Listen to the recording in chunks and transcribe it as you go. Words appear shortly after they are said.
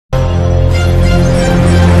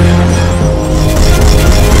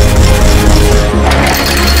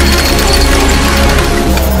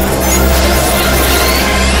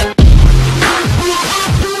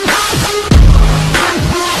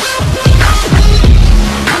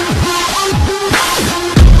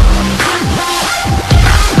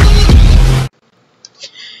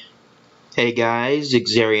Hey guys,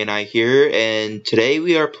 Xeri and I here, and today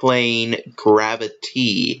we are playing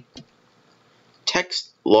Gravity. Text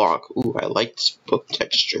log. Ooh, I like this book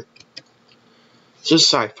texture. This is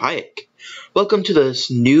sci-fi-ic. Welcome to this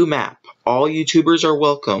new map. All YouTubers are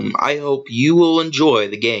welcome. I hope you will enjoy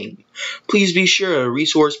the game. Please be sure a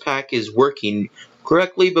resource pack is working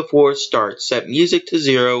correctly before start. Set music to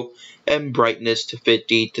 0 and brightness to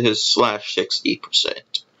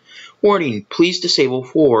 50/60%. Warning, please disable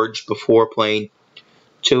Forge before playing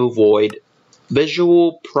to avoid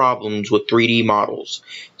visual problems with 3D models.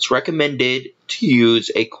 It's recommended to use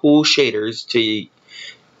a cool shaders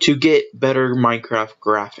to get better Minecraft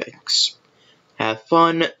graphics. Have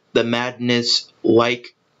fun, the madness,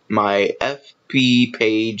 like my FB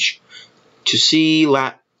page to see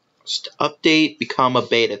last update, become a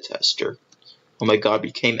beta tester. Oh my god,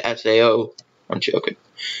 became SAO. I'm joking.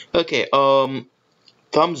 Okay,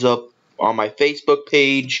 thumbs up on my Facebook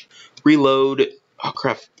page, reload, oh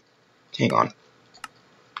crap, hang on,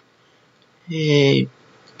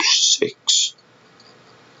 6,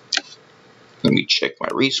 let me check my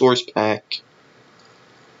resource pack,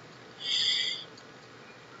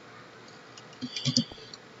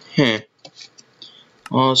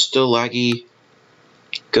 oh, still laggy,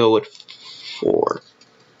 go with 4,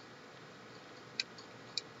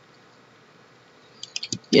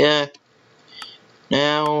 yeah,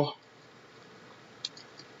 now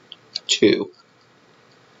 2,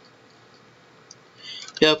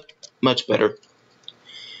 yep, much better.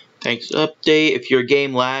 Thanks, update. If your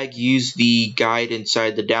game lag, use the guide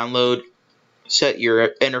inside the download. Set your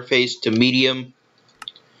interface to medium.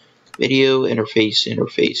 Video, interface.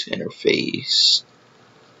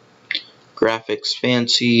 Graphics,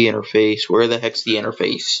 fancy, interface. Where the heck's the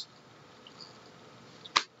interface?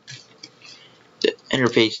 The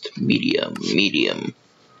interface to medium.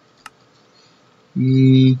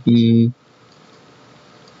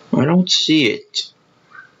 I don't see it.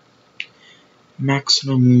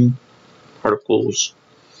 Maximum particles.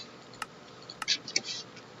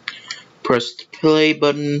 Press the play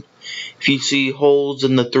button. If you see holes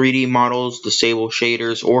in the 3D models, disable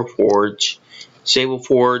shaders or Forge. Disable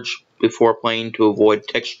Forge before playing to avoid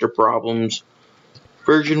texture problems.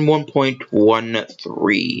 Version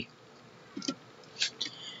 1.13.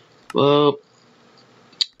 Well,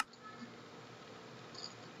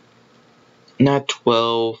 not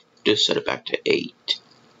 12, just set it back to 8.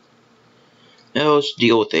 Now let's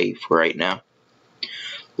deal with 8 for right now.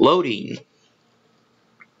 Loading.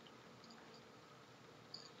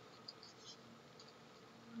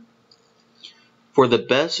 For the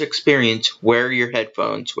best experience, wear your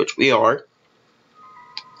headphones, which we are.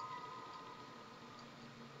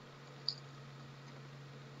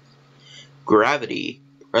 Gravity.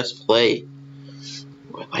 Press play.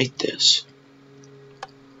 Oh, I like this.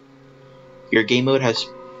 Your game mode has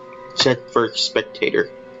set for spectator.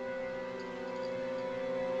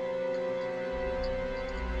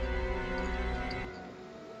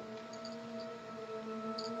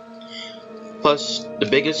 Plus, the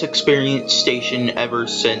biggest experience station ever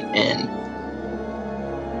sent in.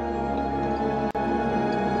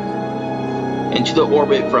 Into the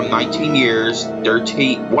orbit from 19 years,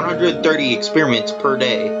 130 experiments per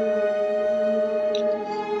day.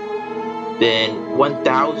 Then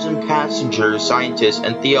 1,000 passengers, scientists,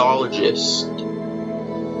 and theologists.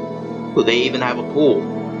 Well, they even have a pool.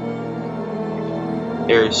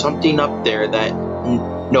 There's something up there that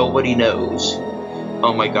nobody knows.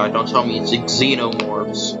 Oh my god, don't tell me it's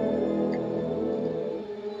xenomorphs.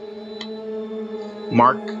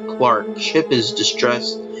 Mark Clark, ship is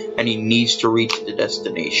distressed and he needs to reach the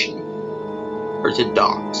destination. Or is it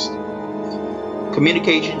docks?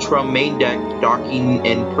 Communications from main deck, docking,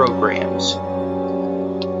 and programs.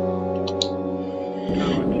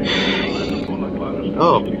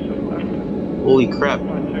 Oh. Holy crap.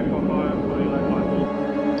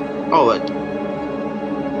 Oh,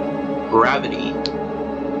 Gravity.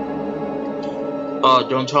 Oh,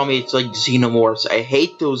 don't tell me it's like Xenomorphs. I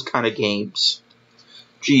hate those kind of games.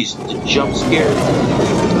 Jeez, the jump scare.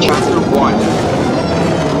 Chapter 1.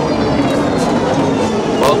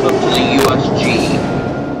 Welcome to the USG.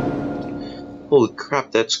 Holy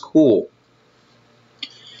crap, that's cool.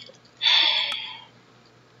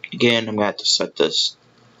 Again, I'm gonna have to set this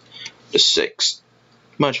to 6.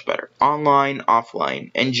 Much better. Online,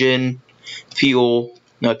 offline, engine, fuel.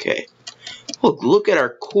 Okay. Look at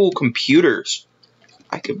our cool computers.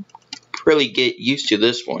 I could really get used to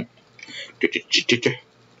this one.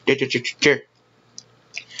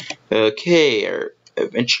 Okay, our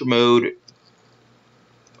adventure mode.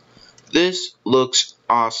 This looks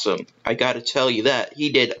awesome. I gotta tell you that. He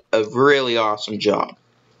did a really awesome job.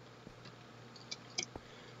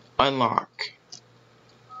 Unlock.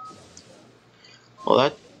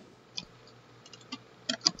 Well,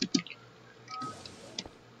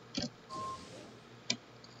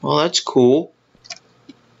 that's cool.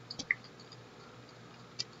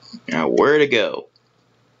 Now, where to go?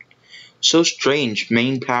 So strange,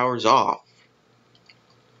 main power's off.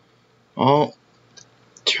 Oh,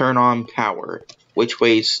 turn on power. Which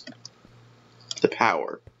way's the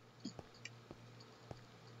power?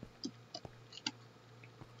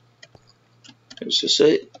 Is this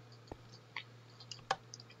it?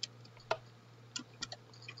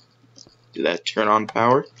 Did that turn on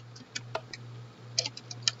power?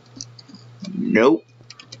 Nope.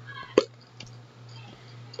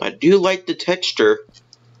 I do like the texture.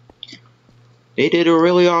 They did a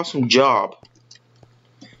really awesome job.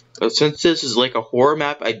 But since this is like a horror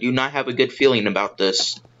map, I do not have a good feeling about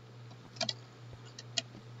this.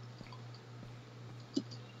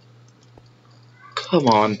 Come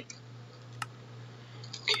on.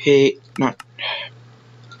 Okay, not...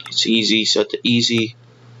 It's easy, set to easy.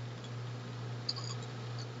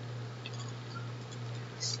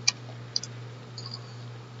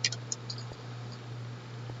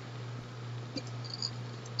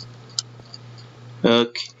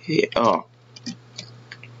 Okay, oh.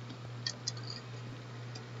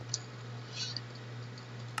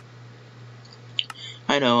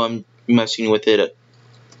 I know, I'm messing with it.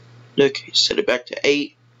 Okay, set it back to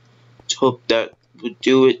 8. Let's hope that would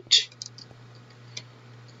do it.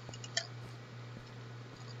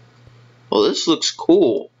 Well, this looks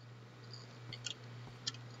cool.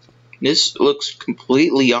 This looks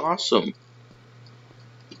completely awesome.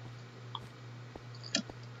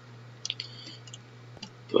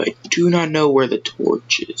 But I do not know where the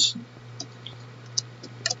torch is.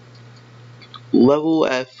 Level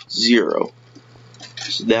F0.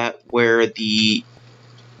 Is that where the...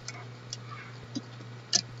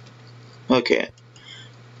 Okay.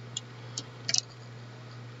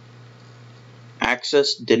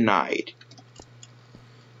 Access denied.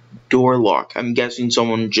 Door lock. I'm guessing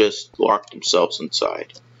someone just locked themselves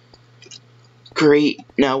inside. Great.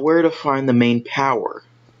 Now where to find the main power?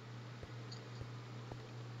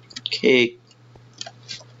 Okay.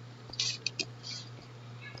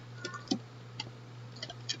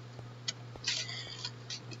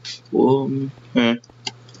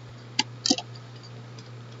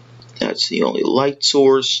 That's the only light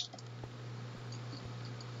source.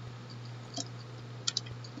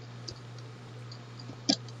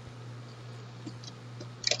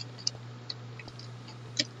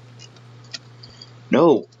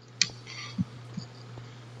 No.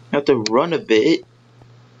 I have to run a bit.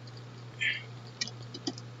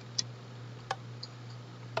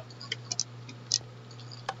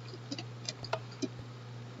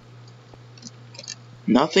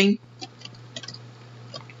 Nothing?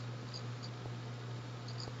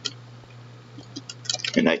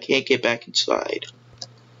 And I can't get back inside.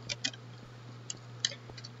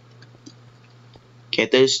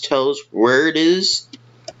 Can't they just tell us where it is?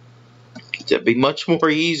 That'd be much more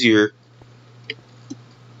easier.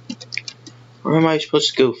 Where am I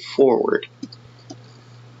supposed to go forward?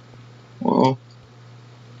 Well...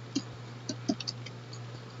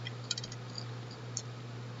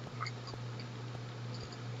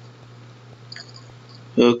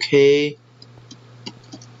 Okay.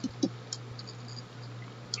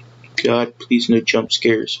 God, please no jump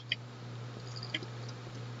scares.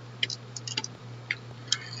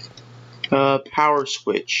 Power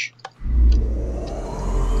switch.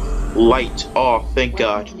 Light off, thank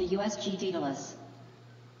God. Welcome to the USG Daedalus.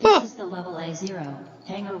 This is the level A0,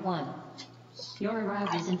 Hangar 1. Your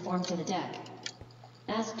arrival is informed to the deck.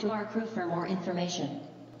 Ask to our crew for more information.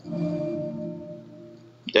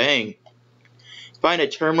 Dang. Find a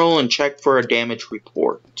terminal and check for a damage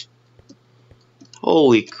report.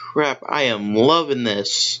 Holy crap, I am loving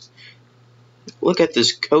this. Look at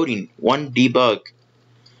this coding. 1, debug.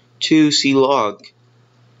 2, see log.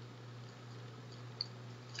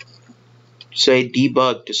 Say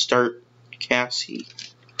debug to start Cassie.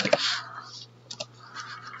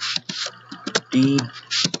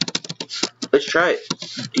 Let's try it.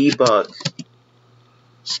 Debug.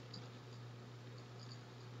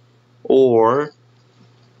 Or...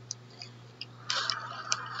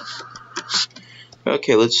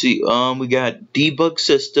 Okay, let's see. We got debug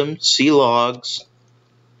system, see logs.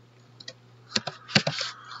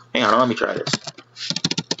 Hang on, let me try this.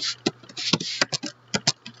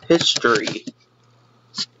 History.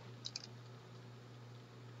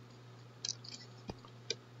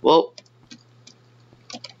 Well,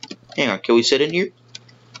 hang on, can we sit in here?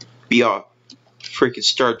 Be off. Freaking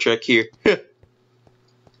Star Trek here.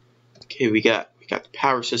 Okay, we got Got the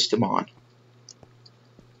power system on.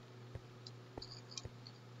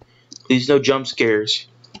 Please no jump scares.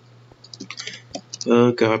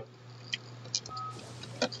 Oh god.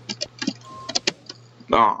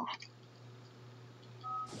 Ah.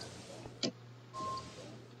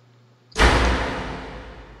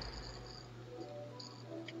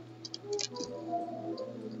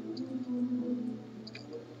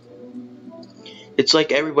 It's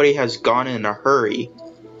like everybody has gone in a hurry.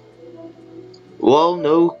 Well,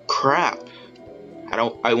 no crap.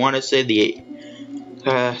 I want to say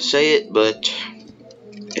say it, but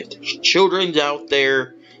if there's children's out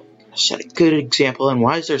there, set a good example. And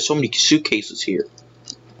why is there so many suitcases here?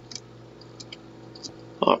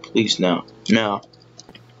 Oh, please no. No.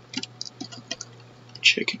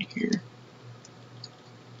 Check in here.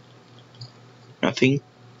 Nothing.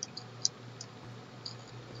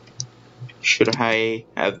 Should I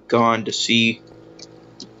have gone to see?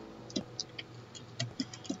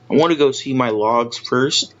 I want to go see my logs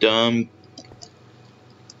first.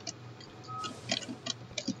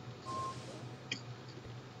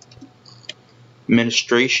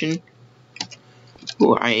 Administration.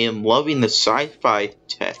 Ooh, I am loving the sci-fi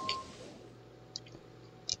tech.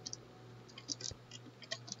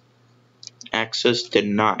 Access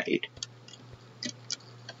denied.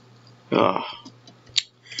 I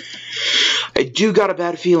do got a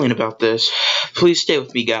bad feeling about this. Please stay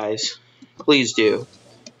with me, guys. Please do.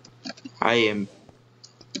 I am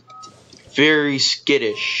very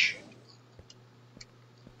skittish.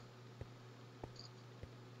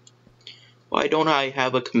 Why don't I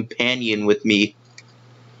have a companion with me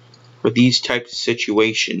for these types of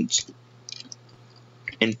situations?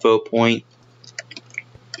 Info point.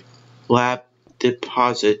 Lab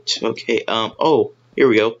deposit. Okay, oh, here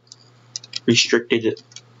we go. Restricted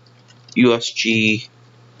USG.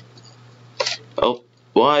 Oh,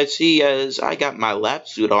 well, I see as I got my lab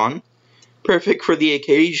suit on. Perfect for the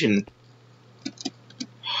occasion.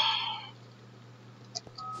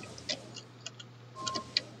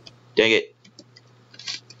 Dang it.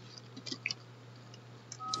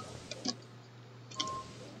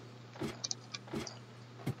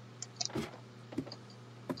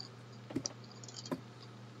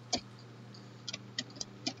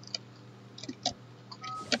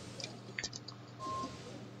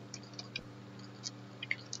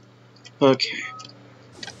 Okay.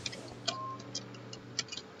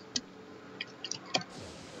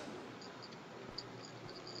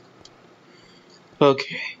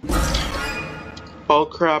 Okay. Oh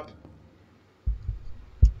crap.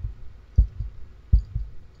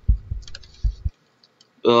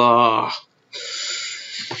 Ugh.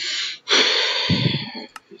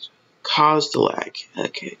 Caused the lag.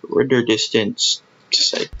 Okay. Render distance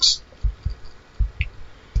 6.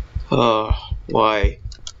 Why?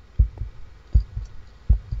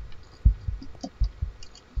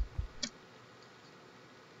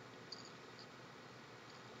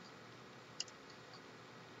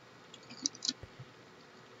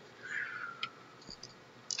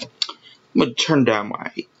 I'm gonna turn down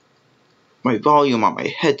my volume on my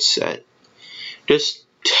headset. Just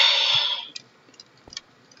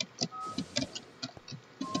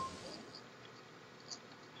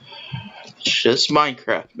it's just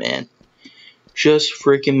Minecraft, man. Just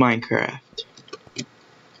freaking Minecraft.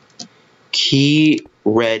 Key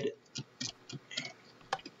red.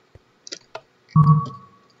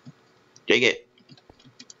 Dig it.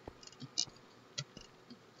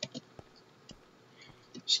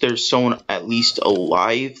 Is there someone at least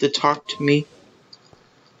alive to talk to me?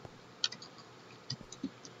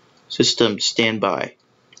 System standby.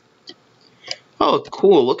 Oh,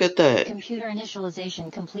 cool. Look at that. Computer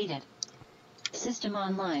initialization completed. System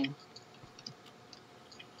online.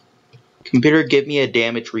 Computer, give me a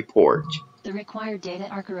damage report. The required data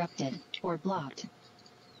are corrupted or blocked.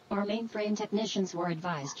 Our mainframe technicians were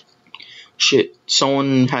advised. Shit,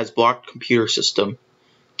 someone has blocked computer system.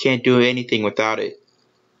 Can't do anything without it.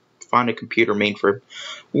 Find a computer mainframe.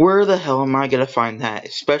 Where the hell am I gonna find that?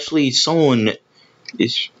 Especially someone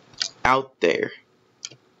is out there.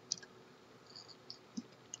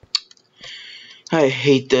 I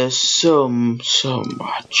hate this so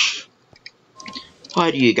much.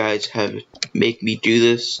 Why do you guys make me do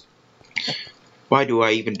this? Why do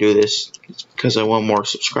I even do this? It's because I want more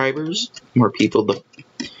subscribers, more people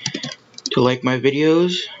to like my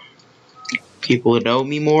videos, people to know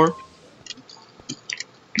me more.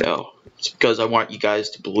 No, it's because I want you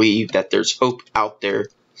guys to believe that there's hope out there.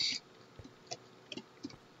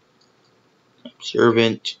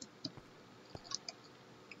 Observant.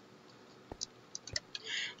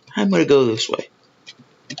 I'm gonna go this way.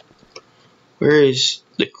 Where is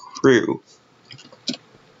the crew?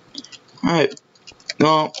 Alright.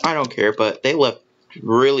 No, I don't care, but they left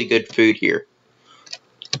really good food here.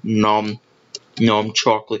 Nom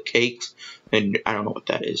chocolate cakes. And I don't know what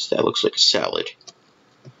that is. That looks like a salad.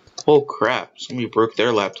 Oh crap, somebody broke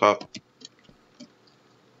their laptop.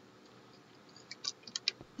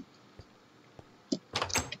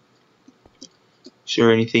 Is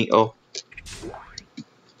there anything? Oh.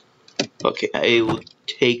 Okay, I will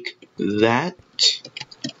take that.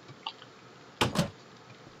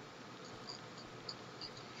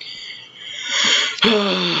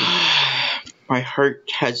 My heart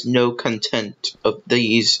has no content of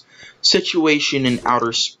these situation in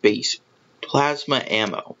outer space. Plasma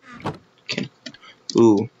ammo. Okay.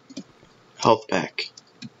 Ooh. Health pack.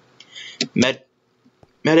 Medic.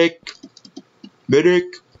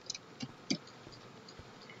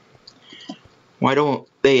 Why don't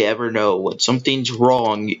they ever know when something's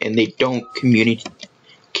wrong and they don't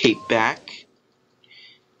communicate back?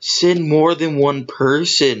 Send more than one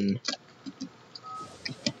person.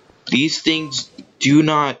 These things do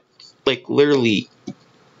not, like, literally.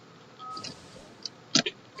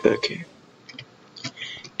 Okay.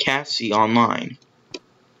 Cassie online.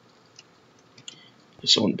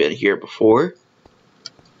 Has someone been here before?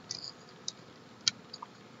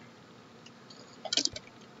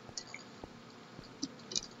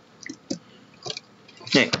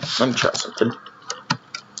 Hey, let me try something.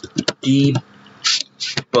 Debug.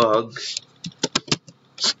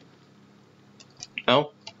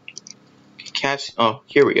 Oh. Cassie. Oh,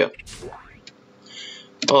 here we go.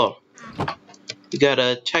 Oh. We got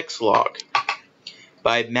a text log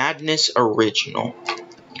by Madness Original.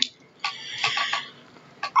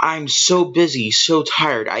 I'm so busy, so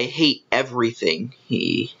tired, I hate everything.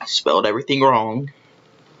 He spelled everything wrong.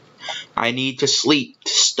 I need to sleep,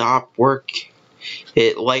 to stop work.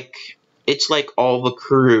 It's like all the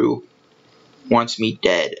crew wants me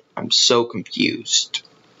dead. I'm so confused.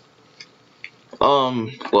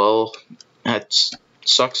 Well, that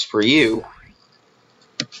sucks for you.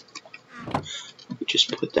 Let me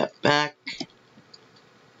just put that back.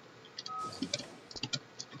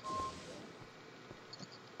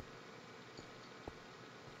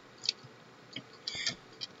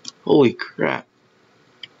 Holy crap.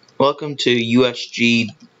 Welcome to USG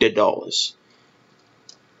Daedalus.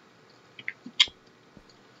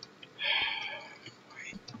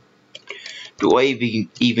 Do I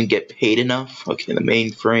even get paid enough? Okay, the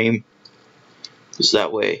mainframe is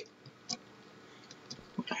that way.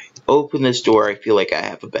 When I open this door, I feel like I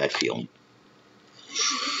have a bad feeling.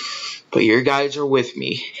 But your guys are with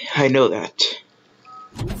me. I know that.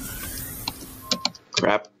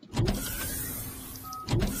 Crap.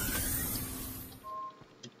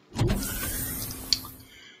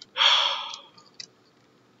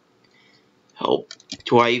 Help.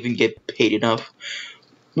 Do I even get paid enough?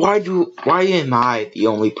 Why am I the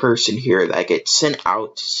only person here that gets sent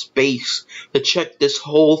out to space to check this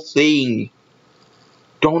whole thing?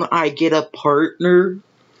 Don't I get a partner?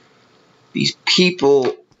 These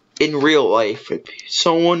people in real life, if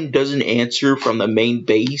someone doesn't answer from the main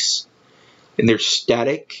base and they're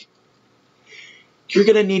static, you're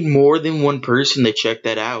gonna need more than one person to check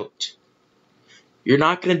that out. You're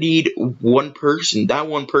not gonna need one person. That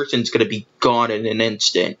one person's gonna be gone in an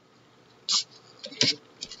instant.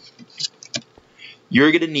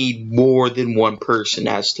 You're gonna need more than one person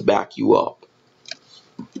as to back you up.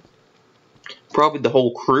 Probably the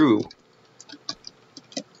whole crew.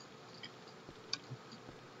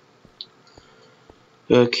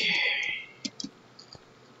 Okay.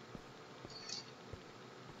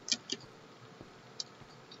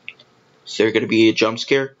 Is there gonna be a jump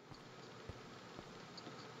scare?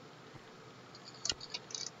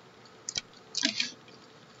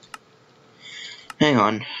 Hang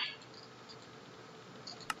on.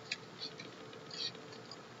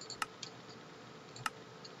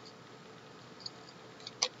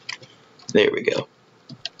 There we go.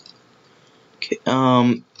 Okay,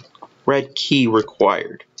 red key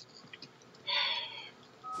required.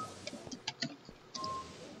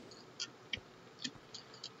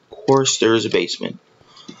 Of course, there is a basement.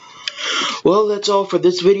 Well, that's all for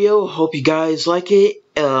this video. Hope you guys like it.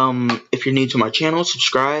 If you're new to my channel,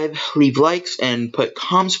 subscribe, leave likes, and put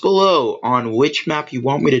comments below on which map you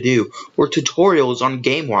want me to do, or tutorials on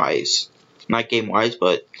GameWise. Not GameWise,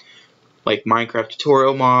 but like Minecraft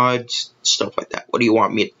tutorial mods, stuff like that. What do you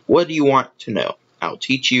want to know? I'll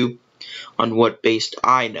teach you on what based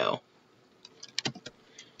I know.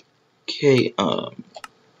 Okay,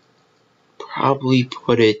 probably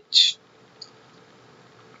put it.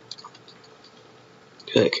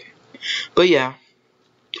 Okay, but yeah,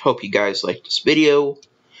 hope you guys liked this video.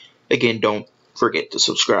 Again, don't forget to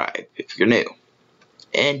subscribe if you're new.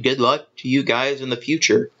 And good luck to you guys in the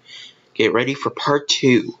future. Get ready for part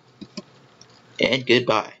 2. And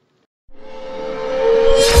goodbye.